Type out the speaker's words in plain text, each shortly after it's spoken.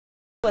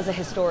It was a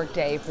historic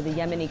day for the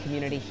Yemeni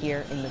community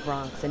here in the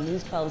Bronx, and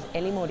News 12's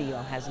Eli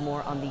Morillo has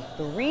more on the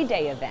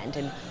three-day event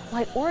and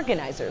why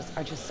organizers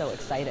are just so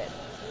excited.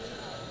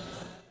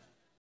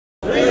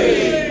 3,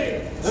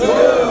 2,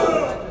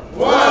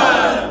 1.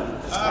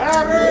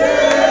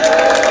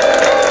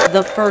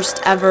 The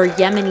first ever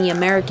Yemeni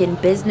American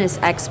Business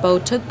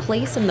Expo took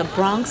place in the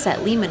Bronx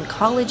at Lehman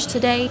College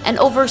today, and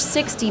over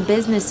 60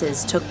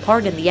 businesses took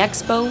part in the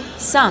expo,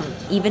 some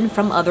even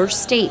from other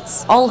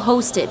states, all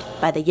hosted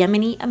by the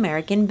Yemeni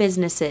American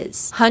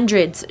businesses.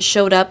 Hundreds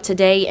showed up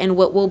today in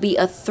what will be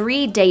a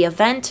three-day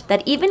event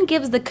that even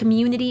gives the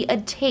community a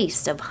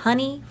taste of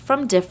honey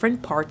from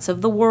different parts of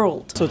the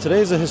world. So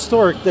today is a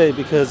historic day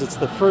because it's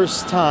the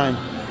first time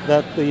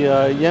that the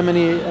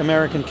Yemeni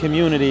American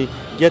community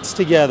gets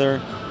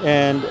together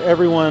and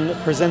everyone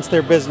presents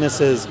their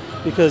businesses,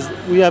 because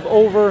we have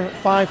over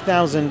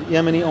 5,000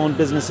 Yemeni-owned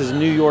businesses in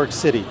New York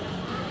City.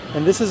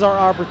 And this is our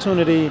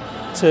opportunity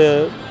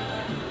to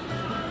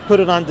put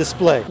it on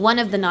display. One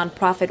of the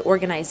nonprofit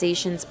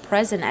organizations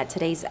present at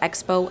today's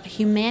expo,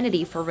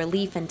 Humanity for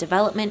Relief and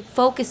Development,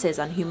 focuses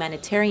on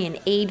humanitarian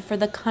aid for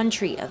the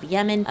country of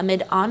Yemen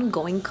amid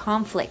ongoing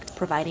conflict,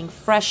 providing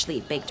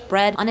freshly baked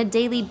bread on a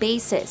daily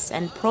basis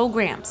and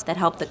programs that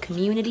help the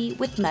community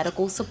with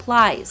medical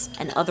supplies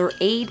and other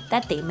aid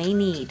that they may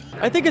need.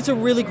 I think it's a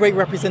really great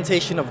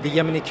representation of the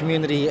Yemeni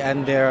community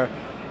and their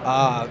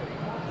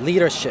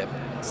leadership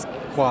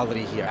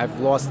quality here. I've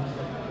lost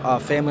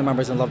family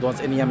members and loved ones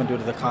in Yemen due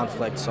to the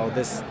conflict, so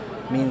this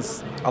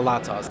means a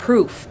lot to us.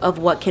 Proof of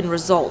what can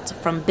result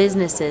from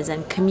businesses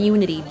and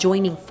community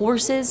joining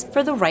forces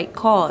for the right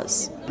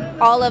cause.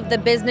 All of the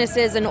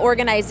businesses and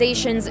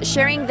organizations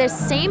sharing this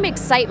same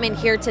excitement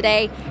here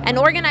today, and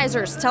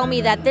organizers tell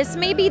me that this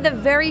may be the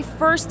very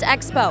first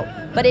expo,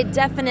 but it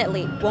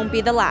definitely won't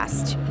be the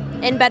last.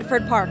 In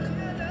Bedford Park,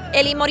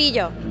 Eli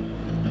Morillo,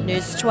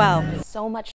 News 12. So much